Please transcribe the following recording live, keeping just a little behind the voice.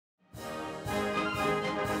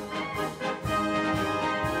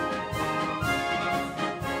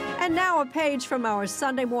And now a page from our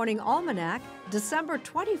Sunday Morning Almanac, December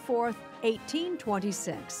 24th,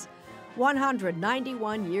 1826.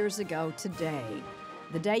 191 years ago today.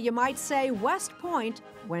 The day you might say West Point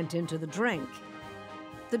went into the drink.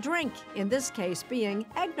 The drink, in this case, being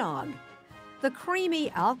eggnog. The creamy,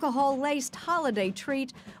 alcohol-laced holiday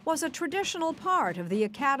treat was a traditional part of the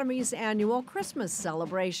Academy's annual Christmas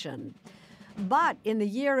celebration. But in the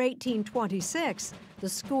year 1826, the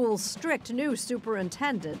school's strict new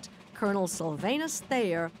superintendent, Colonel Sylvanus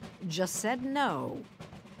Thayer, just said no.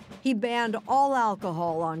 He banned all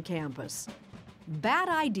alcohol on campus. Bad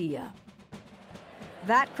idea.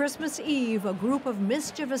 That Christmas Eve, a group of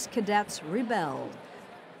mischievous cadets rebelled.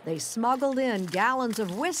 They smuggled in gallons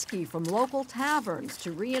of whiskey from local taverns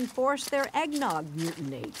to reinforce their eggnog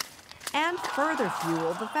mutiny and further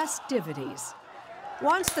fuel the festivities.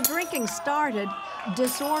 Once the drinking started,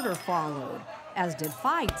 disorder followed, as did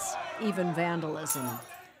fights, even vandalism.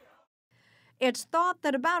 It's thought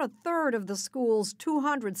that about a third of the school's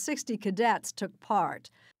 260 cadets took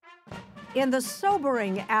part. In the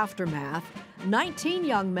sobering aftermath, 19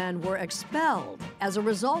 young men were expelled as a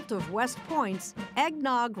result of West Point's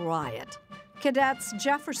Eggnog Riot. Cadets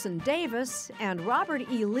Jefferson Davis and Robert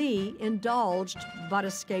E. Lee indulged but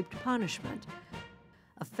escaped punishment,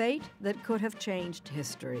 a fate that could have changed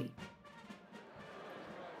history.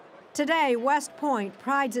 Today, West Point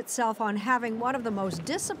prides itself on having one of the most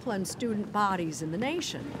disciplined student bodies in the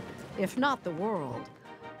nation, if not the world.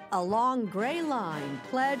 A long gray line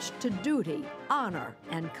pledged to duty, honor,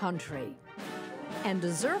 and country. And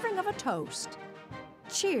deserving of a toast.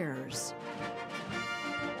 Cheers.